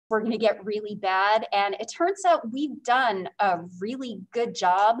were going to get really bad. And it turns out we've done a really good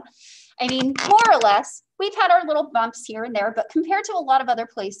job. I mean, more or less, we've had our little bumps here and there, but compared to a lot of other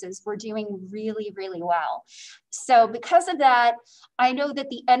places, we're doing really, really well. So because of that, I know that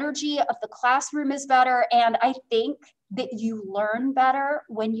the energy of the classroom is better. And I think that you learn better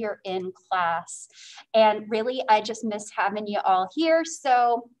when you're in class. And really, I just miss having you all here.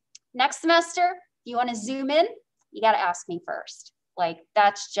 So next semester, if you want to zoom in, you got to ask me first. Like,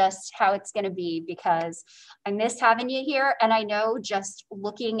 that's just how it's going to be, because I miss having you here. And I know just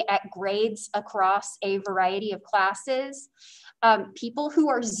looking at grades across a variety of classes, people who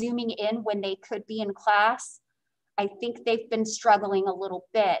are zooming in when they could be in class, I think they've been struggling a little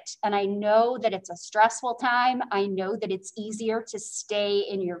bit. And I know that it's a stressful time. I know that it's easier to stay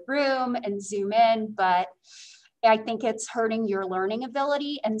in your room and zoom in, but I think it's hurting your learning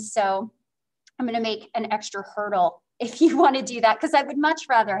ability. And so I'm going to make an extra hurdle if you want to do that, because I would much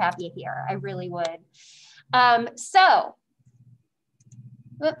rather have you here. I really would.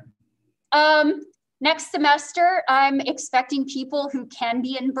 Next semester, I'm expecting people who can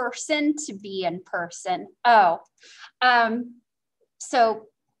be in person to be in person. So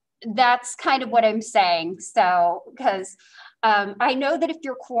that's kind of what I'm saying. So, because I know that if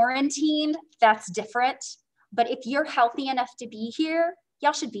you're quarantined, that's different. But if you're healthy enough to be here,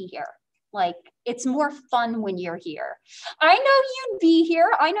 y'all should be here. Like, it's more fun when you're here. I know you'd be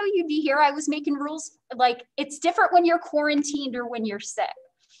here. I know you'd be here. I was making rules. Like, it's different when you're quarantined or when you're sick.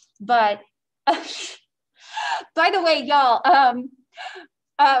 But by the way, y'all,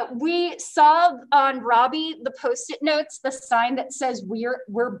 we saw on Robbie the Post-it notes, the sign that says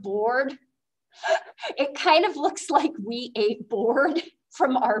we're bored. It kind of looks like we ate bored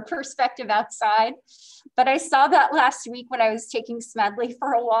from our perspective outside. But I saw that last week when I was taking Smedley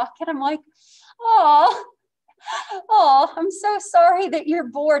for a walk, and I'm like, oh, I'm so sorry that you're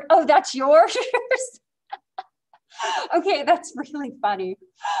bored. Oh, that's yours? Okay, that's really funny.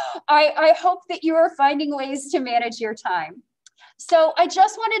 I hope that you are finding ways to manage your time. So I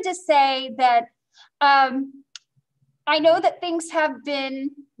just wanted to say that I know that things have been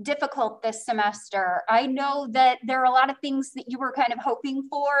difficult this semester. I know that there are a lot of things that you were kind of hoping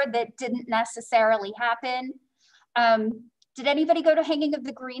for that didn't necessarily happen. Did anybody go to Hanging of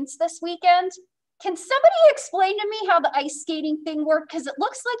the Greens this weekend? Can somebody explain to me how the ice skating thing worked? Because it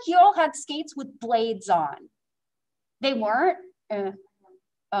looks like you all had skates with blades on. They weren't?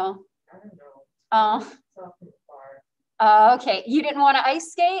 Okay, you didn't want to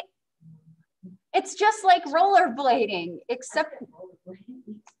ice skate? It's just like rollerblading, except,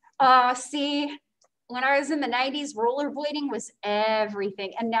 see, when I was in the 90s, rollerblading was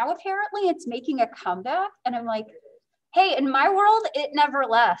everything. And now apparently it's making a comeback. And I'm like, hey, in my world, it never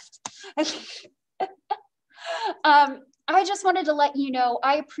left. I just wanted to let you know,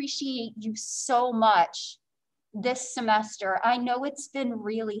 I appreciate you so much this semester. I know it's been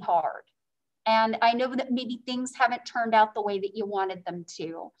really hard. And I know that maybe things haven't turned out the way that you wanted them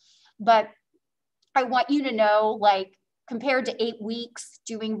to. But I want you to know, like, compared to 8 weeks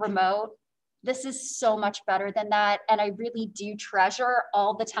doing remote, this is so much better than that. And I really do treasure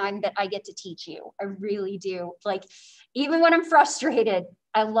all the time that I get to teach you. I really do. Like, even when I'm frustrated,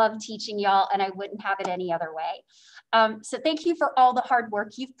 I love teaching y'all, and I wouldn't have it any other way. So thank you for all the hard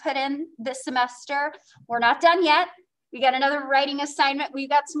work you've put in this semester. We're not done yet. We got another writing assignment. We've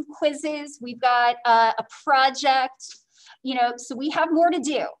got some quizzes. We've got a project, you know, so we have more to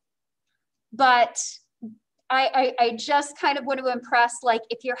do. But I just kind of want to impress, like,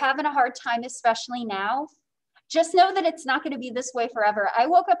 if you're having a hard time, especially now, just know that it's not going to be this way forever. I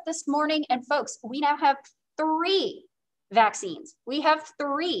woke up this morning and folks, we now have 3 vaccines. We have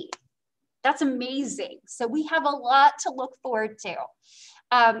 3. That's amazing. So we have a lot to look forward to.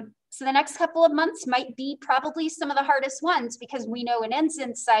 So the next couple of months might be probably some of the hardest ones because we know an end's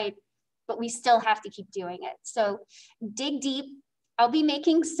in sight, but we still have to keep doing it. So dig deep. I'll be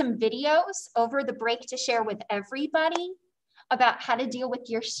making some videos over the break to share with everybody about how to deal with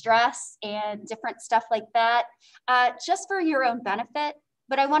your stress and different stuff like that, just for your own benefit.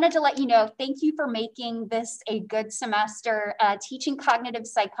 But I wanted to let you know, thank you for making this a good semester. Teaching cognitive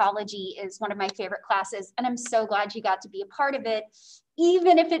psychology is one of my favorite classes, and I'm so glad you got to be a part of it,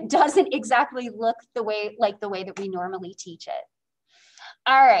 even if it doesn't exactly look the way that we normally teach it.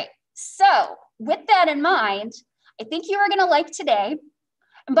 All right, so with that in mind, I think you are going to like today.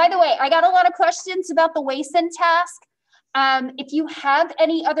 And by the way, I got a lot of questions about the WASN task. If you have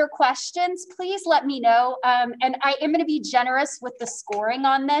any other questions, please let me know. And I am going to be generous with the scoring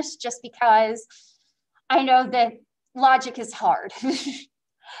on this just because I know that logic is hard.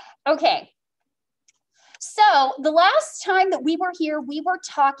 Okay. So the last time that we were here, we were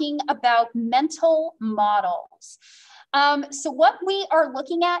talking about mental models. So what we are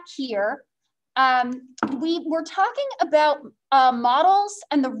looking at here, we were talking about models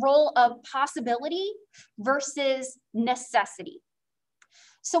and the role of possibility versus necessity.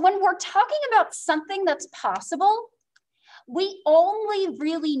 So when we're talking about something that's possible, we only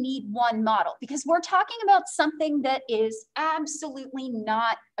really need one model because we're talking about something that is absolutely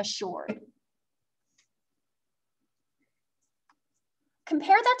not assured.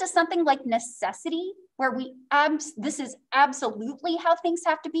 Compare that to something like necessity, where this is absolutely how things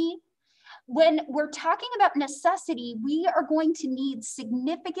have to be. When we're talking about necessity, we are going to need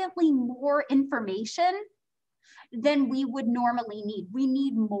significantly more information than we would normally need. We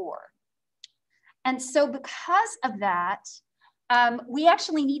need more. And so because of that, we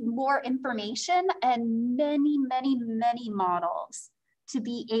actually need more information and many, many, many models to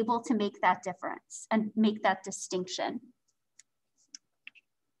be able to make that difference and make that distinction.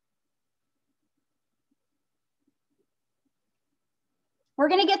 We're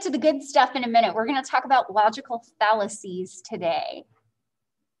going to get to the good stuff in a minute. We're going to talk about logical fallacies today.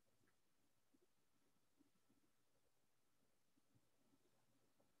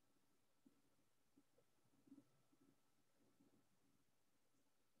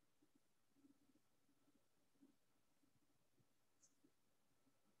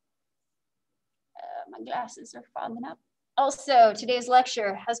 My glasses are fogging up. Also, today's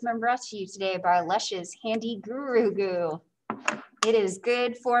lecture has been brought to you today by Lush's Handy Guru Goo. It is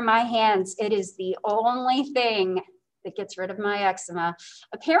good for my hands. It is the only thing that gets rid of my eczema.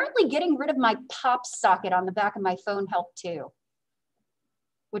 Apparently getting rid of my pop socket on the back of my phone helped too,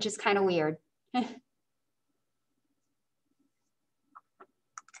 which is kind of weird.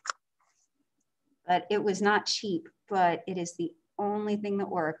 But it was not cheap, but it is the only thing that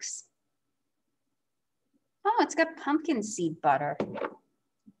works. Oh, it's got pumpkin seed butter.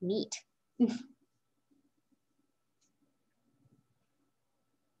 Neat.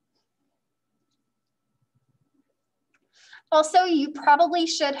 Also, you probably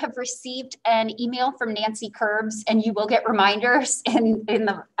should have received an email from Nancy Curbs, and you will get reminders in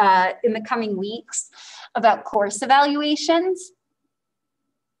the coming weeks about course evaluations.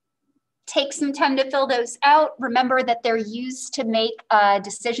 Take some time to fill those out. Remember that they're used to make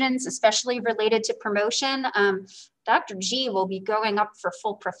decisions, especially related to promotion. Dr. G will be going up for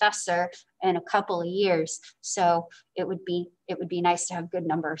full professor in a couple of years, so it would be nice to have good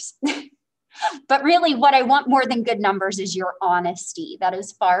numbers. But really, what I want more than good numbers is your honesty. That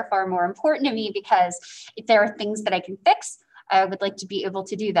is far, far more important to me, because if there are things that I can fix, I would like to be able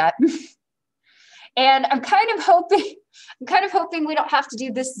to do that. And I'm kind of hoping we don't have to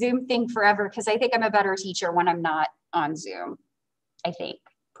do this Zoom thing forever, because I think I'm a better teacher when I'm not on Zoom, I think,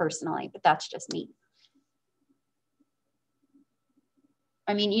 personally, but that's just me.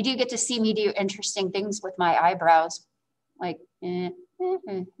 I mean, you do get to see me do interesting things with my eyebrows, like,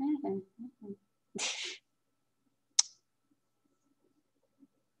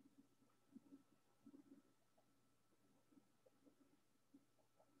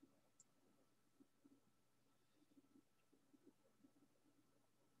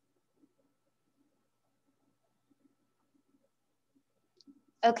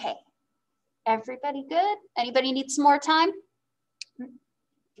 Okay, everybody good? Anybody need some more time?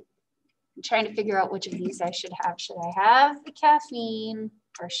 I'm trying to figure out which of these I should have. Should I have the caffeine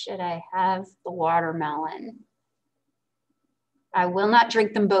or should I have the watermelon? I will not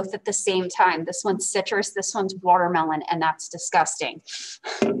drink them both at the same time. This one's citrus, this one's watermelon, and that's disgusting.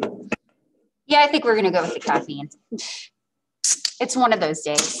 Yeah, I think we're gonna go with the caffeine. It's one of those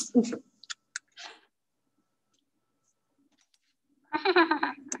days.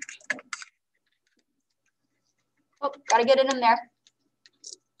 Oh, gotta get it in there.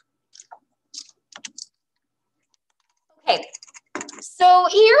 Okay, so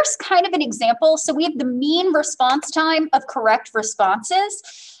here's kind of an example. So we have the mean response time of correct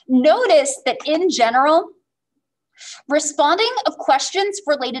responses. Notice that in general, responding of questions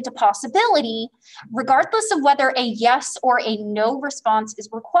related to possibility, regardless of whether a yes or a no response is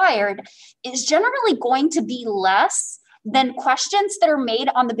required, is generally going to be less than questions that are made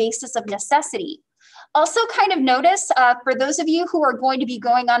on the basis of necessity. Also kind of notice, for those of you who are going to be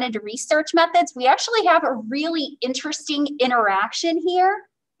going on into research methods, we actually have a really interesting interaction here.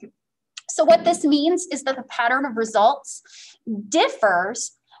 So what this means is that the pattern of results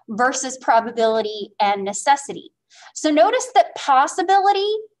differs versus probability and necessity. So notice that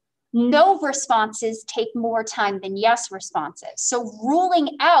possibility, no responses take more time than yes responses. So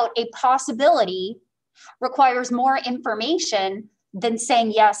ruling out a possibility requires more information than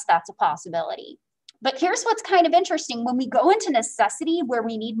saying, yes, that's a possibility. But here's what's kind of interesting. When we go into necessity where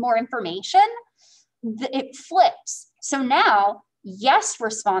we need more information, it flips. So now yes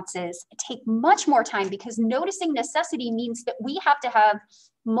responses take much more time because noticing necessity means that we have to have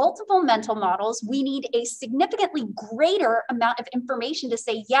multiple mental models. We need a significantly greater amount of information to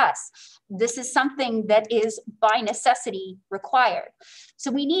say, yes, this is something that is by necessity required.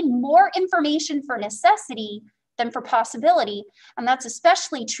 So we need more information for necessity than for possibility. And that's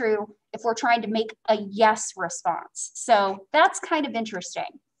especially true if we're trying to make a yes response. So that's kind of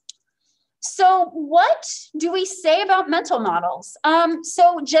interesting. So what do we say about mental models?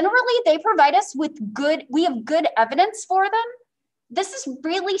 So generally they provide us with we have good evidence for them. This is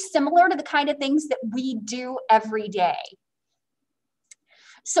really similar to the kind of things that we do every day.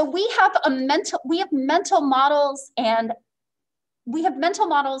 So we have mental models, and we have mental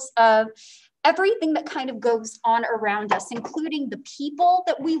models of everything that kind of goes on around us, including the people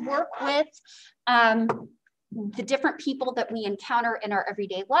that we work with, the different people that we encounter in our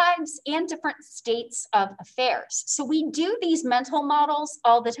everyday lives, and different states of affairs. So we do these mental models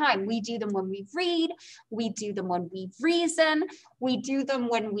all the time. We do them when we read, we do them when we reason, we do them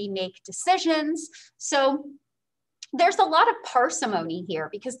when we make decisions. So there's a lot of parsimony here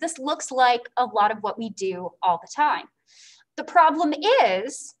because this looks like a lot of what we do all the time. The problem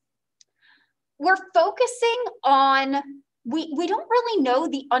is we're focusing on we don't really know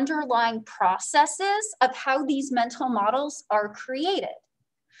the underlying processes of how these mental models are created.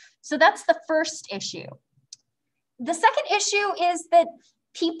 So that's the first issue. The second issue is that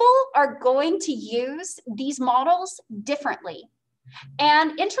people are going to use these models differently.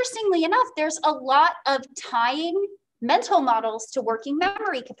 And interestingly enough, there's a lot of tying mental models to working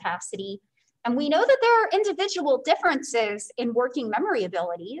memory capacity. And we know that there are individual differences in working memory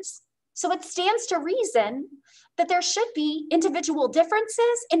abilities. So it stands to reason that there should be individual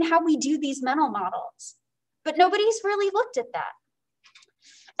differences in how we do these mental models, but nobody's really looked at that.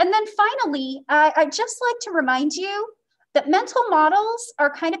 And then finally, I'd just like to remind you that mental models are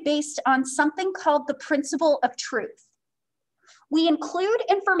kind of based on something called the principle of truth. We include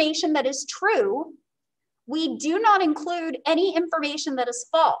information that is true. We do not include any information that is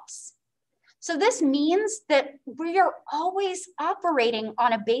false. So this means that we are always operating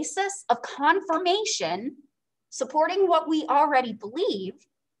on a basis of confirmation, supporting what we already believe,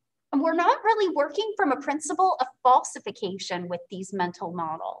 and we're not really working from a principle of falsification with these mental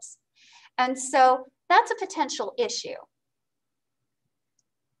models. And so that's a potential issue.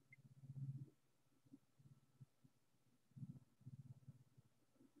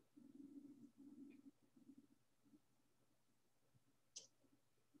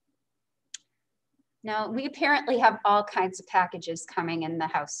 Now, we apparently have all kinds of packages coming in the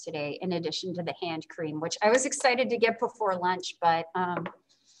house today, in addition to the hand cream, which I was excited to get before lunch, but I'm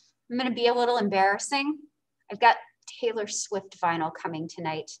going to be a little embarrassing. I've got Taylor Swift vinyl coming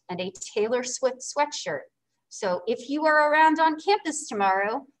tonight and a Taylor Swift sweatshirt. So if you are around on campus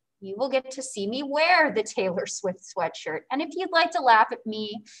tomorrow, you will get to see me wear the Taylor Swift sweatshirt. And if you'd like to laugh at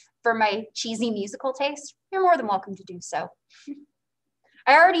me for my cheesy musical taste, you're more than welcome to do so.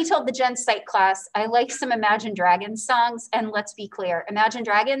 I already told the Gen Psych class I like some Imagine Dragons songs, and let's be clear, Imagine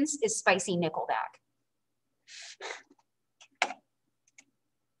Dragons is spicy Nickelback.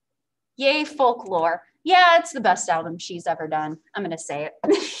 Yay, folklore. Yeah, it's the best album she's ever done. I'm gonna say it.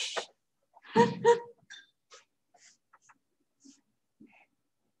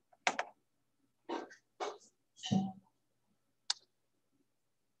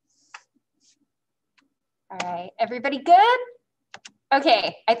 All right, everybody good?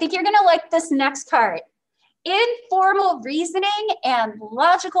 Okay, I think you're gonna like this next part. Informal reasoning and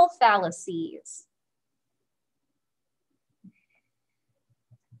logical fallacies.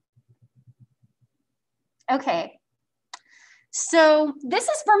 Okay, so this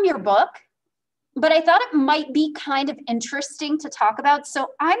is from your book, but I thought it might be kind of interesting to talk about. So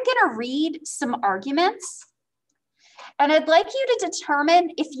I'm gonna read some arguments, and I'd like you to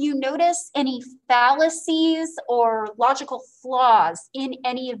determine if you notice any fallacies or logical flaws in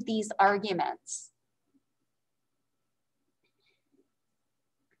any of these arguments.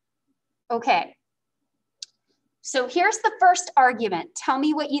 Okay, so here's the first argument. Tell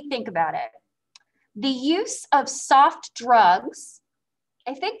me what you think about it. The use of soft drugs,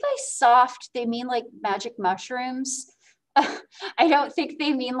 I think by soft, they mean like magic mushrooms. I don't think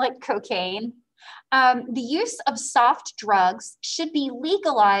they mean like cocaine. The use of soft drugs should be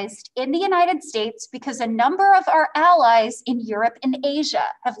legalized in the United States because a number of our allies in Europe and Asia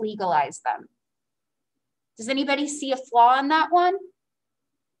have legalized them. Does anybody see a flaw in that one?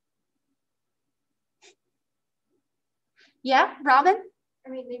 Yeah, Robin? I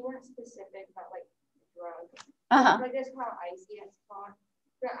mean, they weren't specific about like drug. Uh-huh. Like that's how I see it called.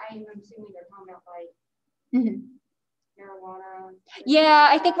 But I'm assuming they're talking about like marijuana. Yeah,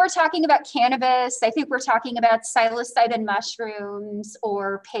 I think we're talking about cannabis. I think we're talking about psilocybin mushrooms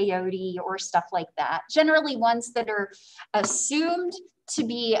or peyote or stuff like that. Generally ones that are assumed to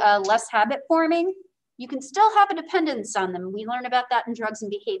be less habit forming. You can still have a dependence on them. We learn about that in drugs and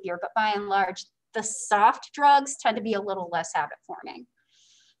behavior, but by and large, the soft drugs tend to be a little less habit forming.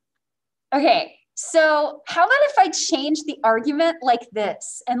 Okay, so how about if I change the argument like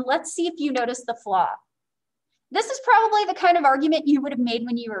this? And let's see if you notice the flaw. This is probably the kind of argument you would have made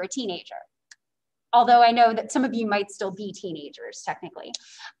when you were a teenager. Although I know that some of you might still be teenagers, technically.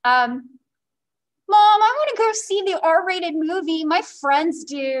 Mom, I want to go see the R-rated movie. My friends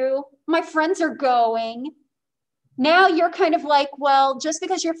do. My friends are going. Now you're kind of like, well, just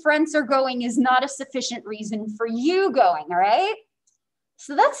because your friends are going is not a sufficient reason for you going, right?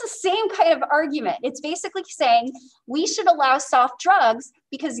 So that's the same kind of argument. It's basically saying we should allow soft drugs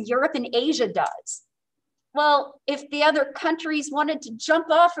because Europe and Asia does. Well, if the other countries wanted to jump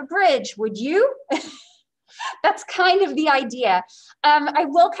off a bridge, would you? That's kind of the idea. I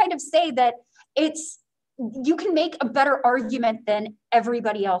will kind of say that you can make a better argument than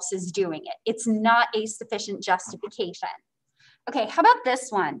everybody else is doing it. It's not a sufficient justification. Okay, how about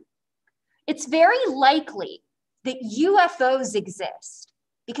this one? It's very likely that UFOs exist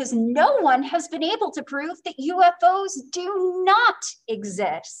because no one has been able to prove that UFOs do not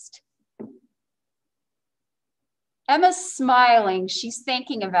exist. Emma's smiling. She's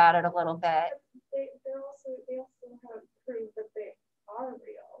thinking about it a little bit. They also have proof that they are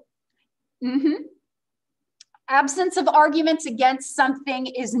real. Absence of arguments against something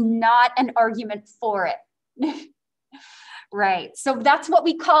is not an argument for it. Right. So that's what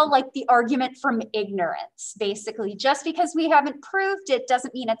we call like the argument from ignorance, basically. Just because we haven't proved it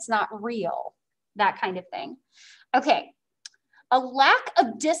doesn't mean it's not real. That kind of thing. Okay. A lack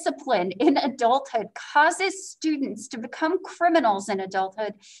of discipline in adulthood causes students to become criminals in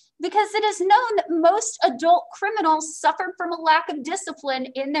adulthood because it is known that most adult criminals suffered from a lack of discipline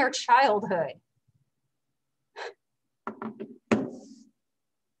in their childhood.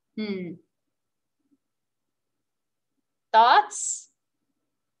 Thoughts?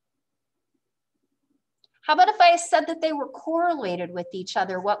 How about if I said that they were correlated with each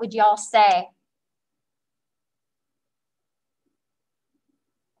other? What would y'all say?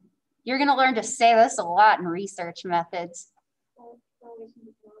 You're going to learn to say this a lot in research methods.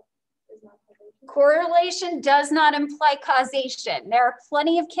 Correlation does not imply causation. There are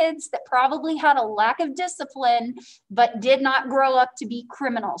plenty of kids that probably had a lack of discipline, but did not grow up to be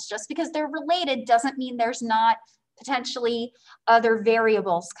criminals. Just because they're related doesn't mean there's not potentially other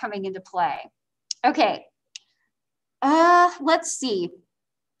variables coming into play. Okay, let's see.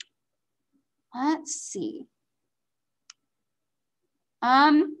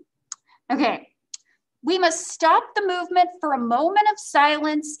 Okay, we must stop the movement for a moment of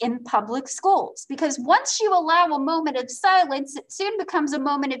silence in public schools, because once you allow a moment of silence, it soon becomes a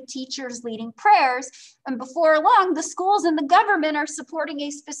moment of teachers leading prayers, and before long, the schools and the government are supporting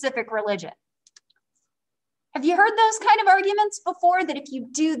a specific religion. Have you heard those kind of arguments before, that if you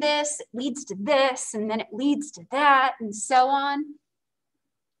do this, it leads to this, and then it leads to that, and so on?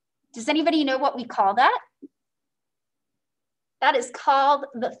 Does anybody know what we call that? That is called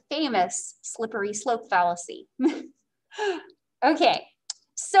the famous slippery slope fallacy. Okay,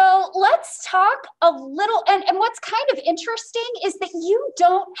 so let's talk a little, and what's kind of interesting is that you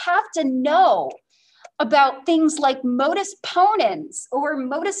don't have to know about things like modus ponens or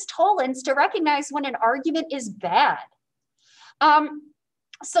modus tollens to recognize when an argument is bad.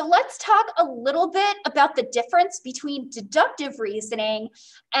 So let's talk a little bit about the difference between deductive reasoning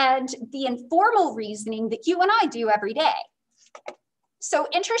and the informal reasoning that you and I do every day. So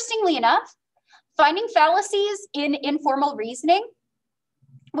interestingly enough, finding fallacies in informal reasoning,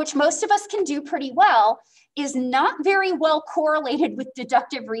 which most of us can do pretty well, is not very well correlated with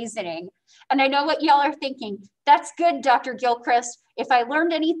deductive reasoning. And I know what y'all are thinking. That's good, Dr. Gilchrist. If I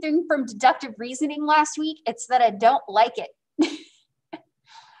learned anything from deductive reasoning last week, it's that I don't like it.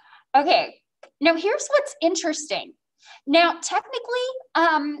 Okay, now here's what's interesting. Now, technically,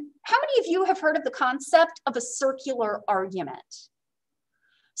 how many of you have heard of the concept of a circular argument?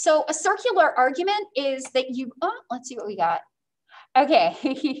 So a circular argument is that let's see what we got. Okay.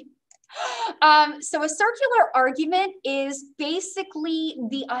 So a circular argument is basically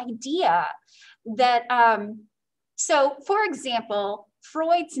the idea that, so for example,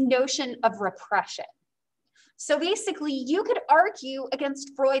 Freud's notion of repression. So basically you could argue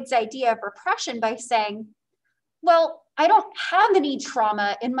against Freud's idea of repression by saying, well, I don't have any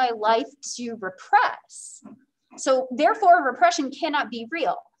trauma in my life to repress. So therefore, repression cannot be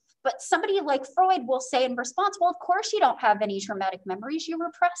real. But somebody like Freud will say in response, well, of course you don't have any traumatic memories, you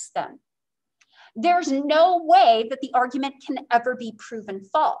repress them. There's no way that the argument can ever be proven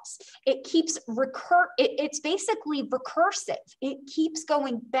false. It keeps it's basically recursive. It keeps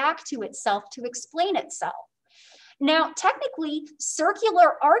going back to itself to explain itself. Now, technically,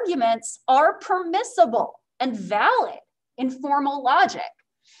 circular arguments are permissible and valid in formal logic,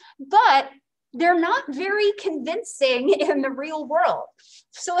 but they're not very convincing in the real world.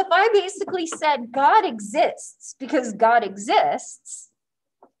 So if I basically said God exists because God exists,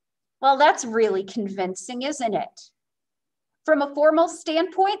 well, that's really convincing, isn't it? From a formal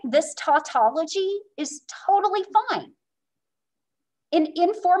standpoint, this tautology is totally fine. In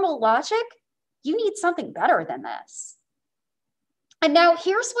informal logic, you need something better than this. And now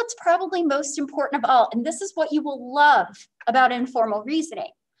here's what's probably most important of all, and this is what you will love about informal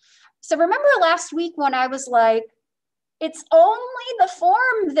reasoning. So remember last week when I was like, it's only the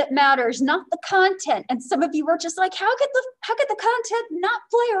form that matters, not the content. And some of you were just like, how could the content not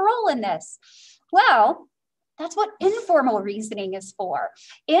play a role in this? Well, that's what informal reasoning is for.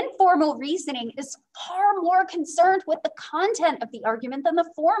 Informal reasoning is far more concerned with the content of the argument than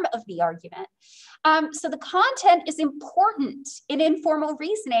the form of the argument. So the content is important in informal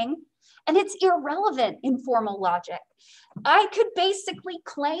reasoning, and it's irrelevant in formal logic. I could basically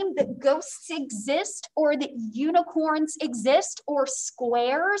claim that ghosts exist, or that unicorns exist, or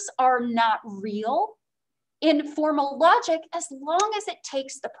squares are not real in formal logic, as long as it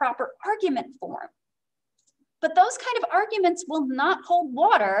takes the proper argument form. But those kind of arguments will not hold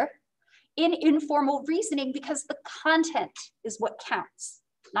water in informal reasoning because the content is what counts,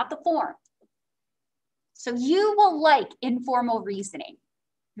 not the form. So you will like informal reasoning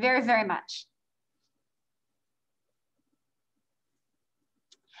very, very much.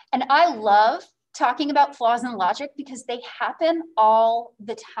 And I love talking about flaws in logic because they happen all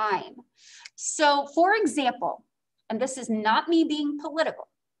the time. So for example, and this is not me being political,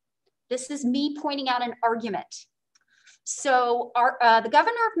 this is me pointing out an argument. So the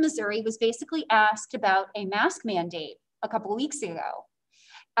governor of Missouri was basically asked about a mask mandate a couple of weeks ago.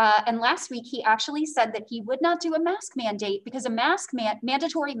 And last week, he actually said that he would not do a mask mandate because a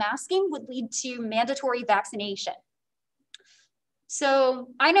mandatory masking would lead to mandatory vaccination. So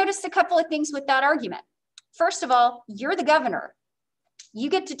I noticed a couple of things with that argument. First of all, you're the governor. You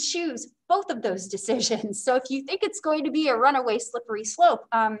get to choose both of those decisions. So if you think it's going to be a runaway slippery slope,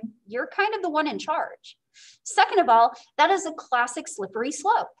 you're kind of the one in charge. Second of all, that is a classic slippery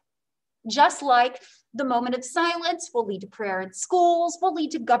slope. Just like the moment of silence will lead to prayer in schools, will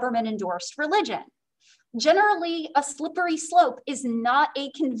lead to government-endorsed religion. Generally, a slippery slope is not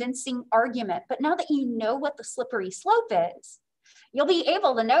a convincing argument, but now that you know what the slippery slope is, you'll be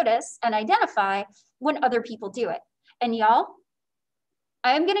able to notice and identify when other people do it. And y'all,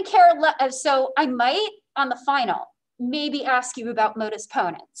 I am gonna care, so I might, on the final, maybe ask you about modus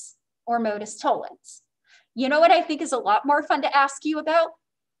ponens or modus tollens. You know what I think is a lot more fun to ask you about?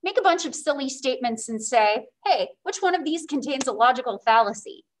 Make a bunch of silly statements and say, hey, which one of these contains a logical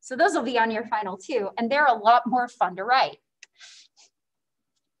fallacy? So those will be on your final too, and they're a lot more fun to write.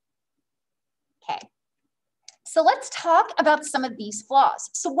 Okay, so let's talk about some of these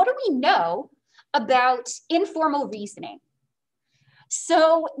flaws. So what do we know about informal reasoning?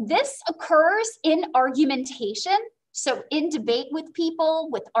 So this occurs in argumentation, so in debate with people,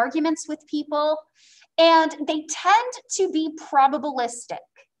 with arguments with people, and they tend to be probabilistic.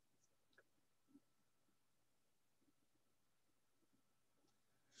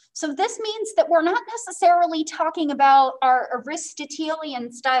 So this means that we're not necessarily talking about our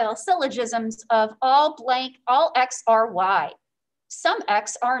Aristotelian style syllogisms of all blank, all X are Y. Some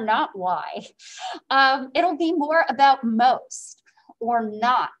X are not Y. It'll be more about most or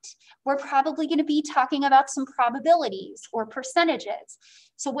not. We're probably going to be talking about some probabilities or percentages.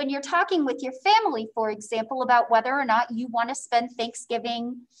 So when you're talking with your family, for example, about whether or not you want to spend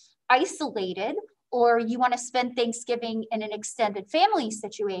Thanksgiving isolated or you want to spend Thanksgiving in an extended family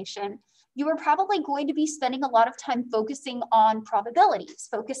situation, you are probably going to be spending a lot of time focusing on probabilities,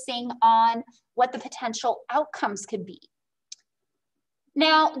 focusing on what the potential outcomes could be.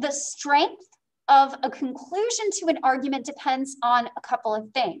 Now, the strength of a conclusion to an argument depends on a couple of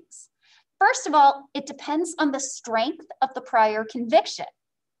things. First of all, it depends on the strength of the prior conviction.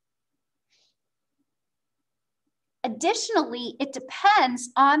 Additionally, it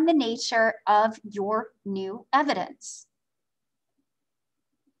depends on the nature of your new evidence.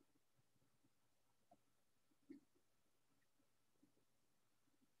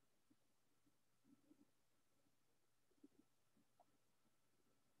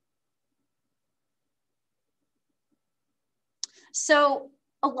 So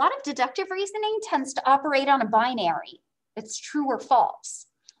a lot of deductive reasoning tends to operate on a binary. It's true or false.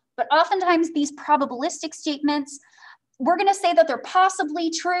 But oftentimes these probabilistic statements, we're going to say that they're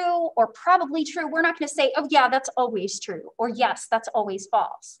possibly true or probably true. We're not going to say, oh yeah, that's always true, or yes, that's always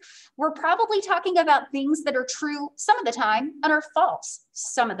false. We're probably talking about things that are true some of the time and are false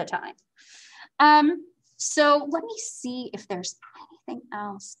some of the time. So let me see if there's anything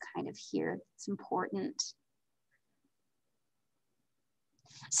else kind of here that's important.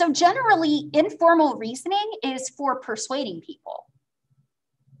 So generally, informal reasoning is for persuading people.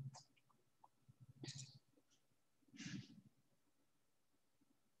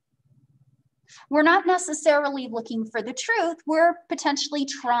 We're not necessarily looking for the truth. We're potentially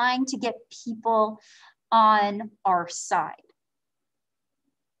trying to get people on our side.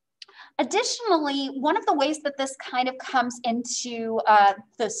 Additionally, one of the ways that this kind of comes into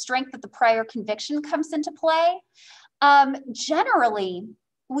the strength of the prior conviction comes into play, generally,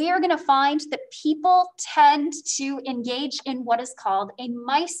 we are going to find that people tend to engage in what is called a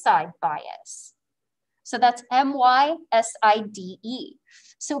my-side bias. So that's M-Y-S-I-D-E.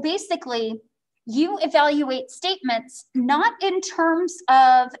 So basically, you evaluate statements not in terms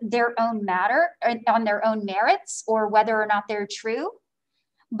of their own matter, on their own merits, or whether or not they're true,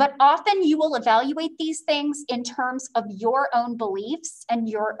 but often you will evaluate these things in terms of your own beliefs and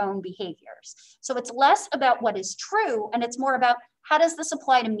your own behaviors. So it's less about what is true, and it's more about how does this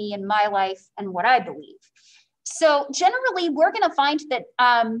apply to me in my life and what I believe. So generally, we're going to find that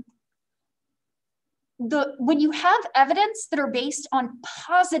when you have evidence that are based on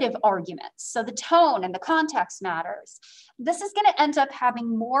positive arguments, so the tone and the context matters, this is going to end up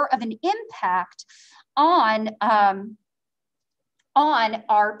having more of an impact on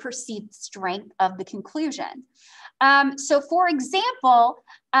our perceived strength of the conclusion. So for example,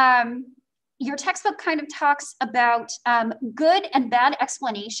 your textbook kind of talks about good and bad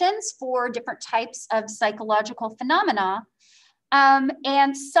explanations for different types of psychological phenomena.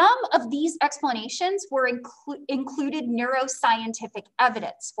 And some of these explanations were included neuroscientific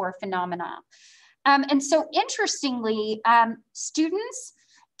evidence for phenomena. And so interestingly, students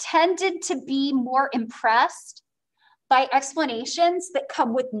tended to be more impressed by explanations that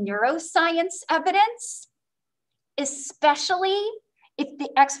come with neuroscience evidence, especially if the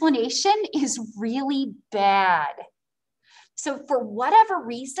explanation is really bad. So for whatever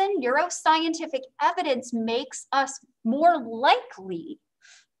reason, neuroscientific evidence makes us more likely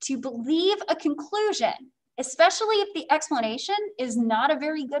to believe a conclusion, especially if the explanation is not a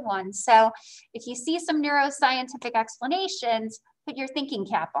very good one. So if you see some neuroscientific explanations, put your thinking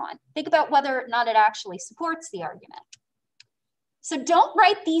cap on. Think about whether or not it actually supports the argument. So don't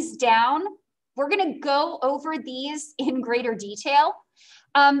write these down. We're going to go over these in greater detail.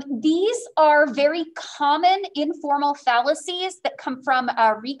 These are very common informal fallacies that come from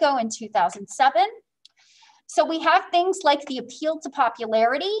Rico in 2007. So we have things like the appeal to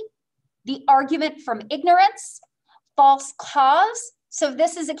popularity, the argument from ignorance, false cause. So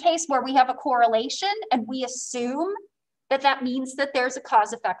this is a case where we have a correlation and we assume that that means that there's a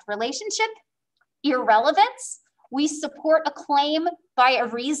cause-effect relationship. Irrelevance. We support a claim by a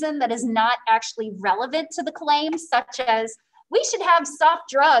reason that is not actually relevant to the claim, such as we should have soft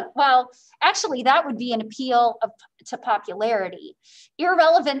drug. Well, actually, that would be an appeal to popularity.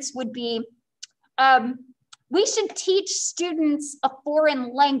 Irrelevance would be, we should teach students a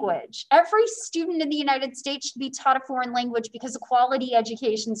foreign language. Every student in the United States should be taught a foreign language because a quality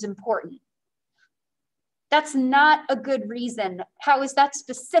education is important. That's not a good reason. How is that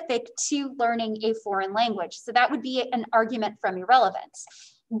specific to learning a foreign language? So that would be an argument from irrelevance.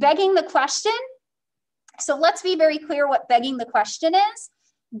 Begging the question. So let's be very clear what begging the question is.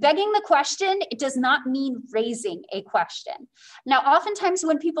 Begging the question, it does not mean raising a question. Now, oftentimes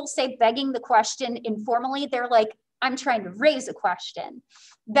when people say begging the question informally, they're like, I'm trying to raise a question.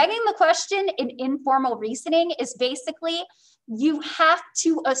 Begging the question in informal reasoning is basically, you have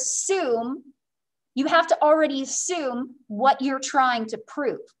to already assume what you're trying to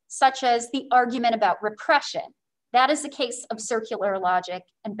prove, such as the argument about repression. That is a case of circular logic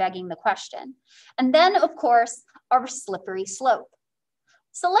and begging the question. And then, of course, our slippery slope.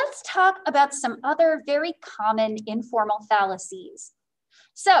 So let's talk about some other very common informal fallacies.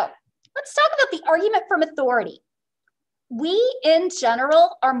 So let's talk about the argument from authority. We, in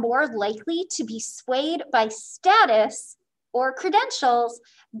general, are more likely to be swayed by status or credentials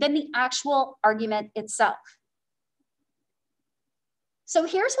than the actual argument itself. So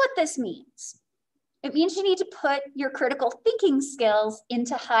here's what this means. It means you need to put your critical thinking skills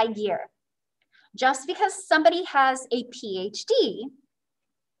into high gear. Just because somebody has a PhD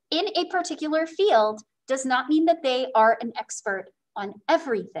in a particular field does not mean that they are an expert on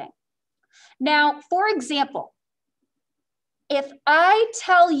everything. Now, for example, if I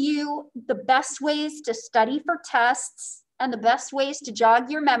tell you the best ways to study for tests and the best ways to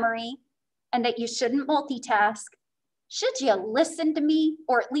jog your memory and that you shouldn't multitask, should you listen to me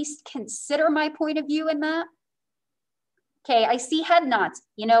or at least consider my point of view in that? Okay, I see head nods.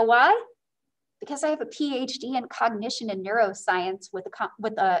 You know why? Because I have a PhD in cognition and neuroscience with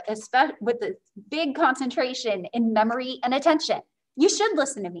a big concentration in memory and attention. You should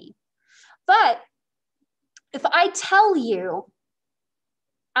listen to me. But if I tell you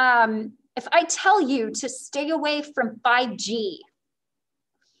to stay away from 5G,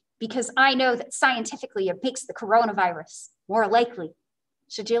 because I know that scientifically it makes the coronavirus more likely,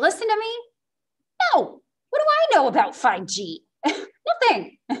 should you listen to me? No. What do I know about 5G?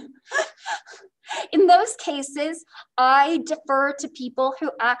 Nothing. In those cases, I defer to people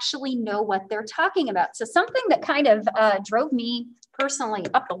who actually know what they're talking about. So something that kind of drove me personally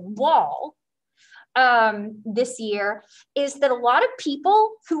up the wall this year is that a lot of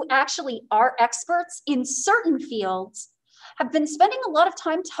people who actually are experts in certain fields have been spending a lot of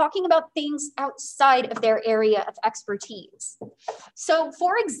time talking about things outside of their area of expertise. So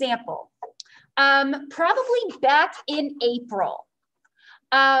for example, probably back in April,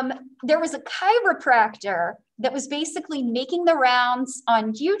 there was a chiropractor that was basically making the rounds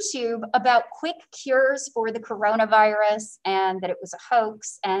on YouTube about quick cures for the coronavirus and that it was a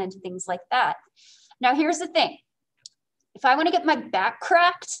hoax and things like that. Now, here's the thing. If I want to get my back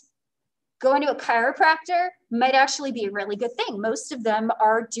cracked, going to a chiropractor might actually be a really good thing. Most of them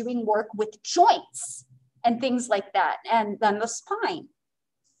are doing work with joints and things like that, and then the spine.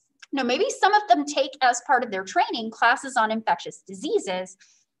 Now, maybe some of them take as part of their training classes on infectious diseases,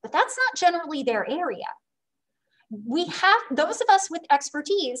 but that's not generally their area. Those of us with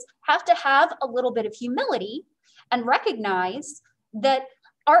expertise have to have a little bit of humility and recognize that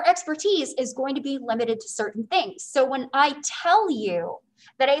our expertise is going to be limited to certain things. So when I tell you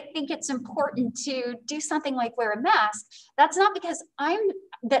that I think it's important to do something like wear a mask, that's not because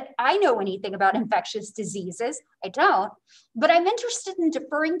I know anything about infectious diseases. I don't, but I'm interested in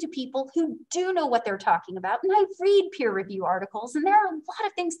deferring to people who do know what they're talking about. And I read peer review articles, and there are a lot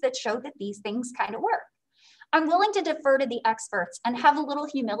of things that show that these things kind of work. I'm willing to defer to the experts and have a little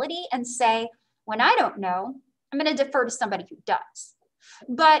humility and say, when I don't know, I'm going to defer to somebody who does.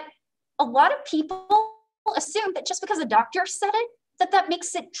 But a lot of people assume that just because a doctor said it, that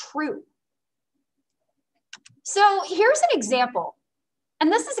makes it true. So here's an example.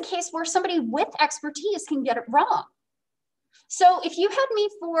 And this is a case where somebody with expertise can get it wrong. So if you had me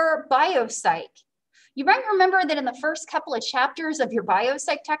for biopsych, you might remember that in the first couple of chapters of your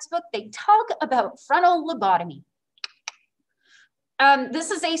biopsych textbook, they talk about frontal lobotomy. This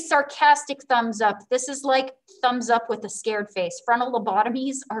is a sarcastic thumbs up. This is like thumbs up with a scared face. Frontal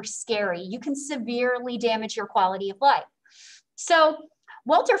lobotomies are scary. You can severely damage your quality of life. So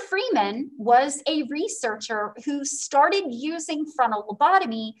Walter Freeman was a researcher who started using frontal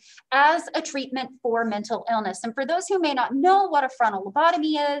lobotomy as a treatment for mental illness. And for those who may not know what a frontal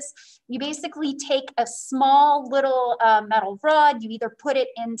lobotomy is, you basically take a small little metal rod, you either put it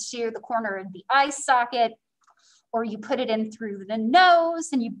into the corner of the eye socket, or you put it in through the nose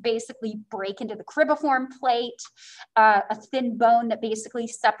and you basically break into the cribriform plate, a thin bone that basically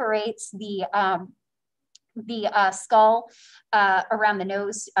separates the skull around the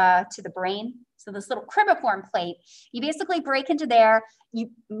nose to the brain. So this little cribriform plate, you basically break into there, you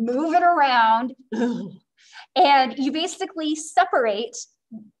move it around, and you basically separate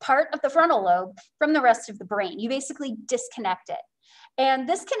part of the frontal lobe from the rest of the brain. You basically disconnect it. And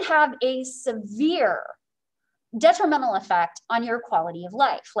this can have a severe detrimental effect on your quality of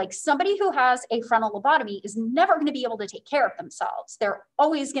life. Like somebody who has a frontal lobotomy is never going to be able to take care of themselves. They're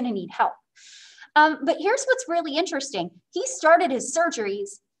always going to need help. But here's what's really interesting. He started his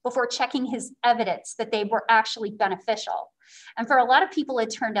surgeries before checking his evidence that they were actually beneficial. And for a lot of people, it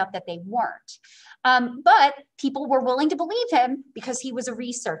turned out that they weren't. But people were willing to believe him because he was a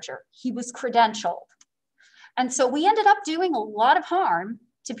researcher. He was credentialed. And so we ended up doing a lot of harm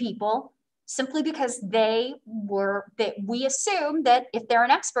to people simply because we assume that if they're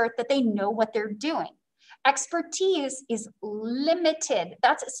an expert, that they know what they're doing. Expertise is limited.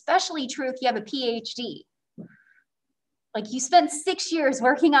 That's especially true if you have a PhD. Like you spend 6 years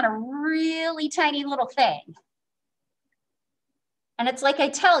working on a really tiny little thing. And it's like I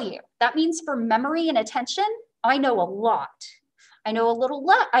tell you, that means for memory and attention, I know a lot. I know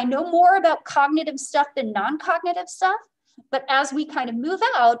I know more about cognitive stuff than non-cognitive stuff. But as we kind of move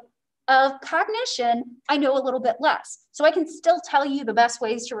out of cognition, I know a little bit less. So I can still tell you the best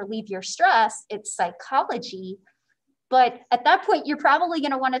ways to relieve your stress. It's psychology. But at that point, you're probably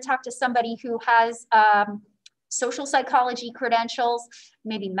going to want to talk to somebody who has social psychology credentials,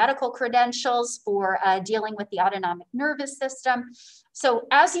 maybe medical credentials for dealing with the autonomic nervous system. So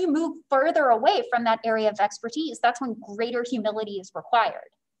as you move further away from that area of expertise, that's when greater humility is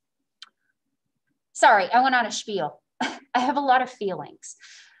required. Sorry, I went on a spiel. I have a lot of feelings.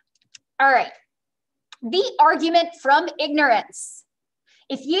 All right, the argument from ignorance.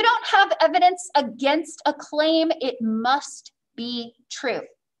 If you don't have evidence against a claim, it must be true.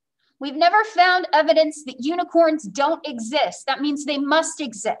 We've never found evidence that unicorns don't exist. That means they must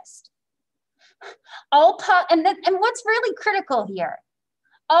exist. And what's really critical here,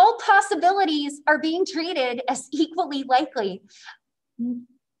 all possibilities are being treated as equally likely.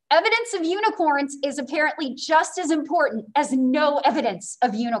 Evidence of unicorns is apparently just as important as no evidence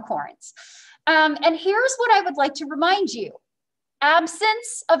of unicorns. And here's what I would like to remind you.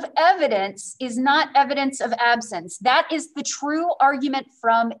 Absence of evidence is not evidence of absence. That is the true argument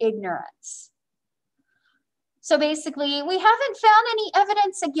from ignorance. So basically, we haven't found any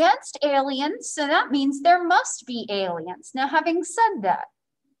evidence against aliens, so that means there must be aliens. Now, having said that,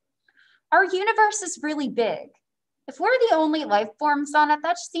 our universe is really big. If we're the only life forms on it,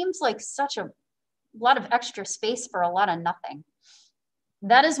 that seems like such a lot of extra space for a lot of nothing.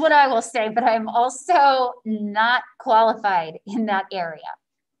 That is what I will say, but I'm also not qualified in that area.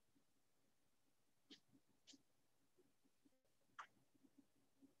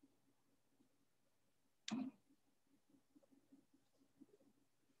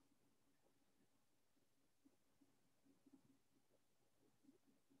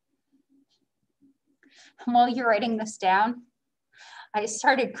 While you're writing this down, I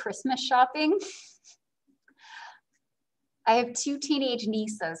started Christmas shopping. I have two teenage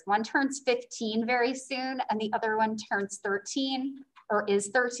nieces. One turns 15 very soon, and the other one turns 13 or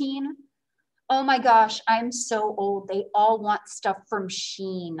is 13. Oh my gosh, I'm so old. They all want stuff from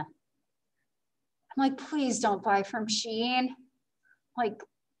Shein. I'm like, please don't buy from Shein. Like,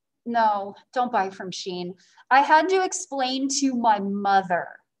 no, don't buy from Shein. I had to explain to my mother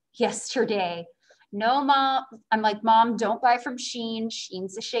yesterday, no, Mom. I'm like, Mom, don't buy from Shein.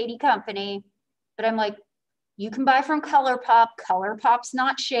 Shein's a shady company. But I'm like, you can buy from ColourPop. ColourPop's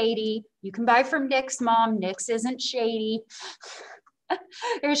not shady. You can buy from NYX, Mom. NYX isn't shady.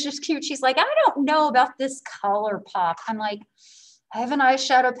 It was just cute. She's like, I don't know about this ColourPop. I'm like, I have an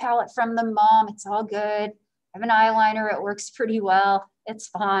eyeshadow palette from them, Mom. It's all good. I have an eyeliner. It works pretty well. It's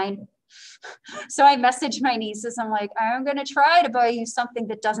fine. So I messaged my nieces. I'm like, I'm going to try to buy you something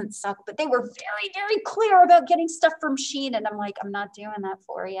that doesn't suck. But they were very, very clear about getting stuff from Shein. And I'm like, I'm not doing that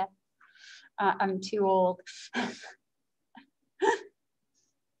for you. I'm too old.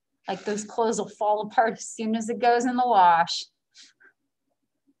 Like those clothes will fall apart as soon as it goes in the wash.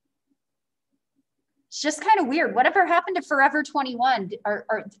 It's just kind of weird. Whatever happened to Forever 21?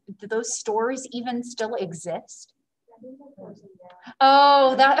 Do those stores even still exist?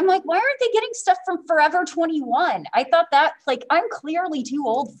 Oh, I'm like, why aren't they getting stuff from Forever 21? I thought that, like, I'm clearly too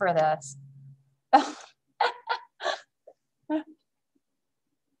old for this.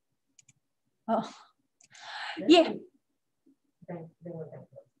 Oh, yeah.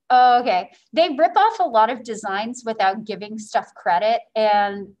 Okay, they rip off a lot of designs without giving stuff credit.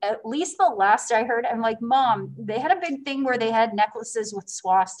 And at least the last I heard, I'm like, Mom, they had a big thing where they had necklaces with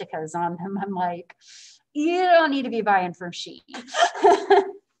swastikas on them. I'm like, you don't need to be buying from Shein.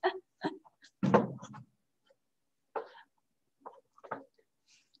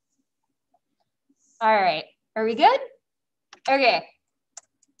 All right, are we good? Okay.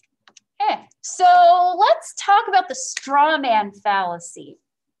 So let's talk about the straw man fallacy.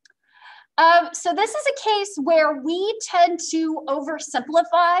 So this is a case where we tend to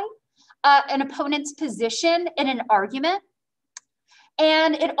oversimplify an opponent's position in an argument.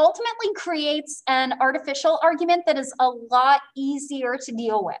 And it ultimately creates an artificial argument that is a lot easier to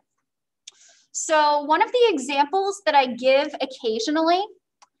deal with. So one of the examples that I give occasionally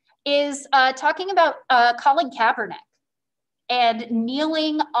is talking about Colin Kaepernick and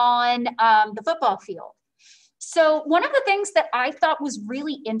kneeling on the football field. So one of the things that I thought was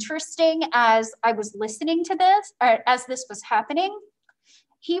really interesting as I was listening to this, as this was happening,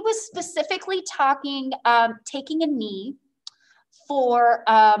 he was specifically talking, taking a knee for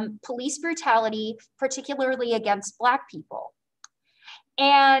police brutality, particularly against Black people.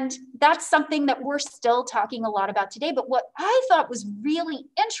 And that's something that we're still talking a lot about today. But what I thought was really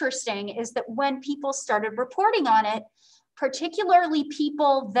interesting is that when people started reporting on it, particularly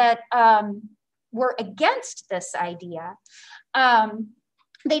people that were against this idea,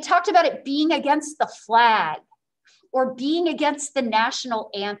 They talked about it being against the flag, or being against the national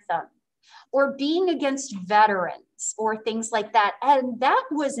anthem, or being against veterans, or things like that. And that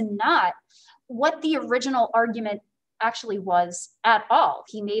was not what the original argument actually was at all.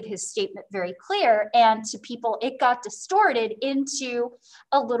 He made his statement very clear, and to people, it got distorted into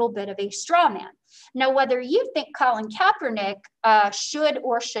a little bit of a straw man. Now, whether you think Colin Kaepernick should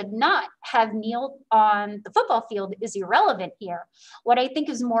or should not have kneeled on the football field is irrelevant here. What I think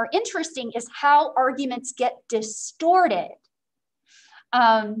is more interesting is how arguments get distorted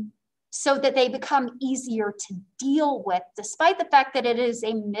so that they become easier to deal with, despite the fact that it is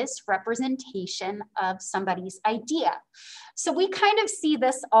a misrepresentation of somebody's idea. So we kind of see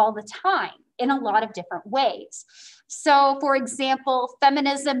this all the time in a lot of different ways. So for example,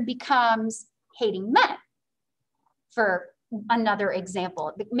 feminism becomes hating men, for another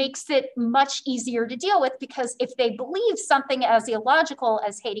example. It makes it much easier to deal with, because if they believe something as illogical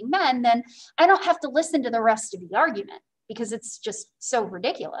as hating men, then I don't have to listen to the rest of the argument, because it's just so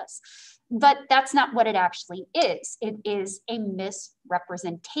ridiculous. But that's not what it actually is. It is a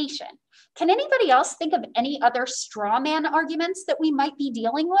misrepresentation. Can anybody else think of any other straw man arguments that we might be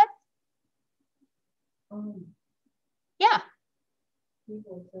dealing with? Yeah.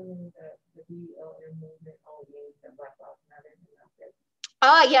 People saying that the BLM movement only means that Black Lives Matter, and that's it.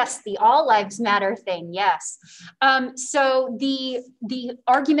 Ah, yes, the all lives matter thing, yes. So the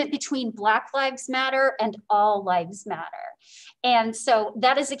argument between Black Lives Matter and all lives matter. And so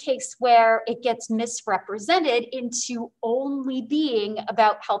that is a case where it gets misrepresented into only being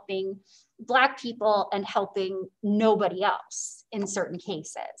about helping Black people and helping nobody else in certain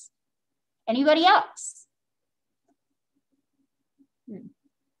cases. Anybody else?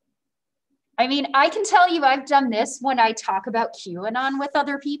 I mean, I can tell you I've done this when I talk about QAnon with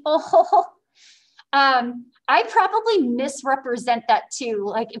other people. I probably misrepresent that too.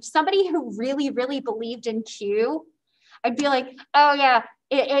 Like if somebody who really, really believed in Q, I'd be like, oh yeah,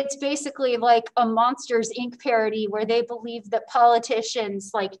 it's basically like a Monsters Inc. parody where they believe that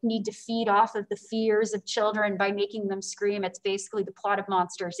politicians like need to feed off of the fears of children by making them scream. It's basically the plot of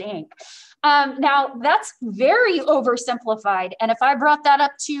Monsters Inc. Now that's very oversimplified. And if I brought that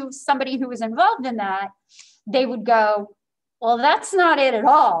up to somebody who was involved in that, they would go, well, that's not it at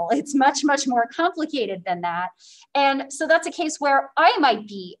all. It's much, much more complicated than that. And so that's a case where I might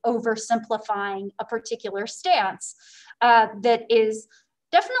be oversimplifying a particular stance that is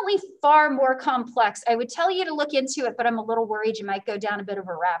definitely far more complex. I would tell you to look into it, but I'm a little worried you might go down a bit of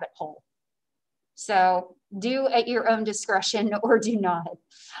a rabbit hole. So do at your own discretion or do not.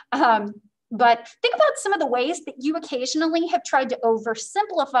 But think about some of the ways that you occasionally have tried to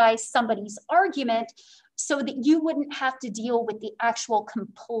oversimplify somebody's argument so that you wouldn't have to deal with the actual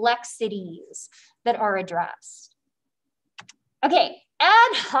complexities that are addressed. Okay,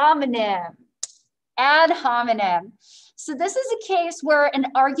 ad hominem. Ad hominem. So this is a case where an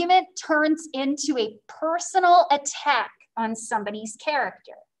argument turns into a personal attack on somebody's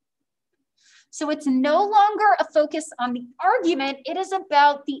character. So it's no longer a focus on the argument, it is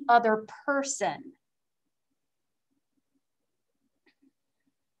about the other person.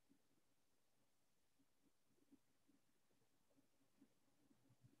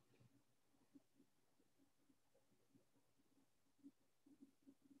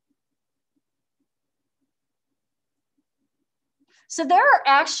 So there are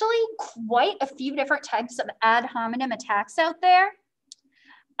actually quite a few different types of ad hominem attacks out there.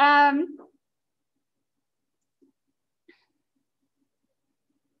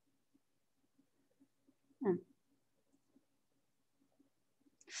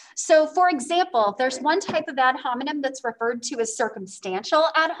 So for example, there's one type of ad hominem that's referred to as circumstantial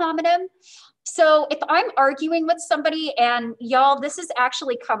ad hominem. So if I'm arguing with somebody, and y'all, this has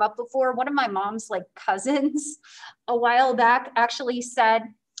actually come up before. One of my mom's like cousins a while back actually said,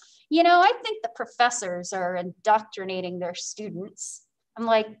 you know, I think the professors are indoctrinating their students. I'm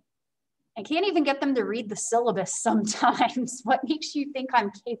like, I can't even get them to read the syllabus sometimes. What makes you think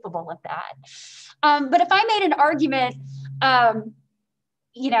I'm capable of that? But if I made an argument,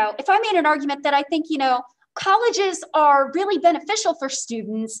 if I made an argument that I think, colleges are really beneficial for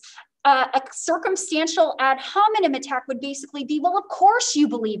students, a circumstantial ad hominem attack would basically be, well, of course you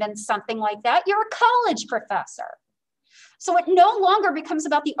believe in something like that. You're a college professor. So it no longer becomes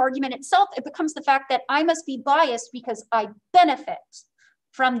about the argument itself. It becomes the fact that I must be biased because I benefit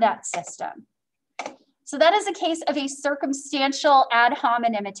from that system. So that is a case of a circumstantial ad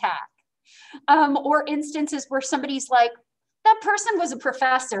hominem attack. Or instances where somebody's like, that person was a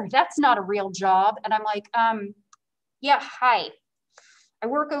professor. That's not a real job. And I'm like, yeah, hi. I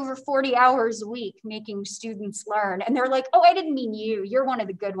work over 40 hours a week making students learn. And they're like, oh, I didn't mean you. You're one of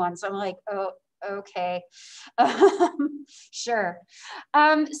the good ones. I'm like, oh, okay. Sure.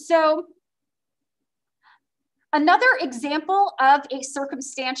 So another example of a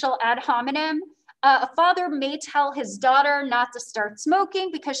circumstantial ad hominem, a father may tell his daughter not to start smoking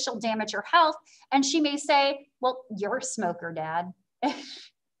because she'll damage her health. And she may say, well, you're a smoker, Dad.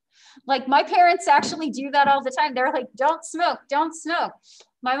 Like my parents actually do that all the time. They're like, don't smoke, don't smoke.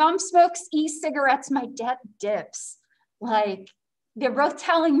 My mom smokes e-cigarettes, my dad dips. Like they're both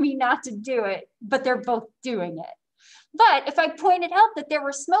telling me not to do it, but they're both doing it. But if I pointed out that they're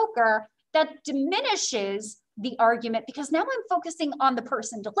a smoker, that diminishes the argument because now I'm focusing on the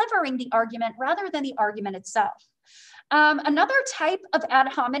person delivering the argument rather than the argument itself. Another type of ad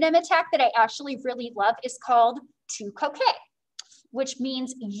hominem attack that I actually really love is called tu coque, which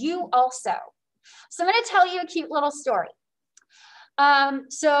means you also. So I'm going to tell you a cute little story.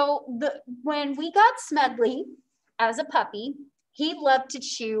 When we got Smedley as a puppy, he loved to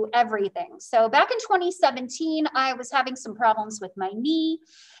chew everything. So back in 2017, I was having some problems with my knee.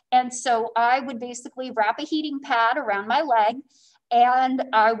 And so I would basically wrap a heating pad around my leg and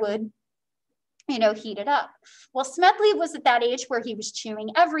I would, heat it up. Well, Smedley was at that age where he was chewing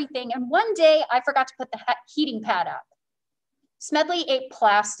everything. And one day I forgot to put the heating pad up. Smedley ate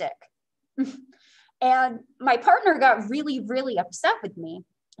plastic. And my partner got really, really upset with me.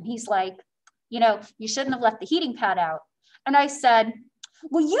 And he's like, you shouldn't have left the heating pad out. And I said,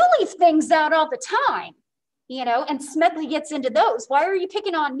 well, you leave things out all the time, and Smedley gets into those. Why are you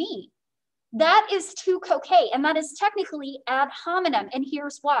picking on me? That is tu coque, and that is technically ad hominem. And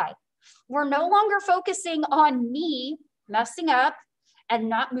here's why. We're no longer focusing on me messing up and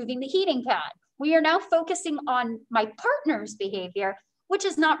not moving the heating pad. We are now focusing on my partner's behavior, which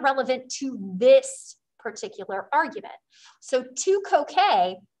is not relevant to this particular argument. So tu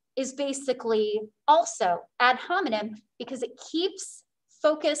coque is basically also ad hominem because it keeps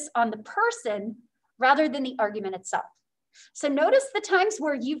focus on the person rather than the argument itself. So notice the times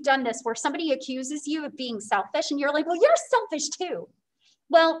where you've done this, where somebody accuses you of being selfish and you're like, well, you're selfish too.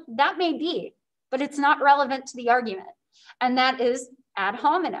 Well, that may be, but it's not relevant to the argument. And that is ad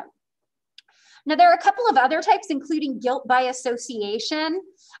hominem. Now, there are a couple of other types, including guilt by association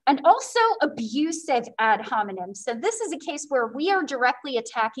and also abusive ad hominem. So this is a case where we are directly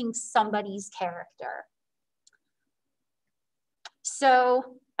attacking somebody's character. So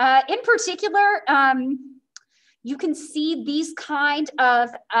in particular, you can see these kind of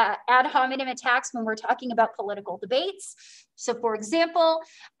ad hominem attacks when we're talking about political debates. So for example,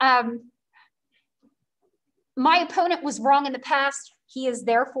 my opponent was wrong in the past. He is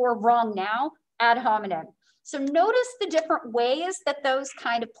therefore wrong now. Ad hominem. So notice the different ways that those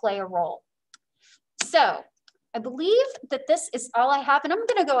kind of play a role. So I believe that this is all I have, and I'm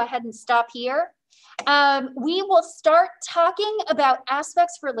going to go ahead and stop here. We will start talking about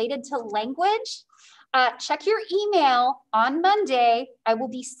aspects related to language. Check your email on Monday. I will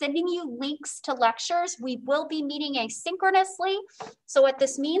be sending you links to lectures. We will be meeting asynchronously. So what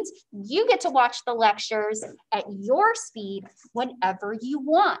this means, you get to watch the lectures at your speed whenever you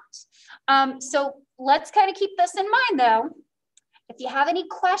want. So let's kind of keep this in mind though. If you have any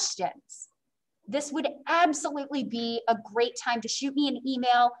questions, this would absolutely be a great time to shoot me an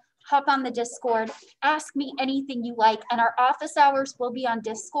email, hop on the Discord, ask me anything you like, and our office hours will be on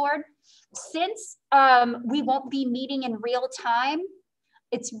Discord. Since we won't be meeting in real time,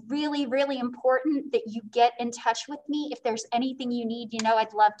 it's really, really important that you get in touch with me. If there's anything you need,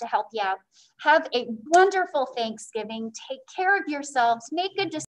 I'd love to help you out. Have a wonderful Thanksgiving. Take care of yourselves. Make good decisions.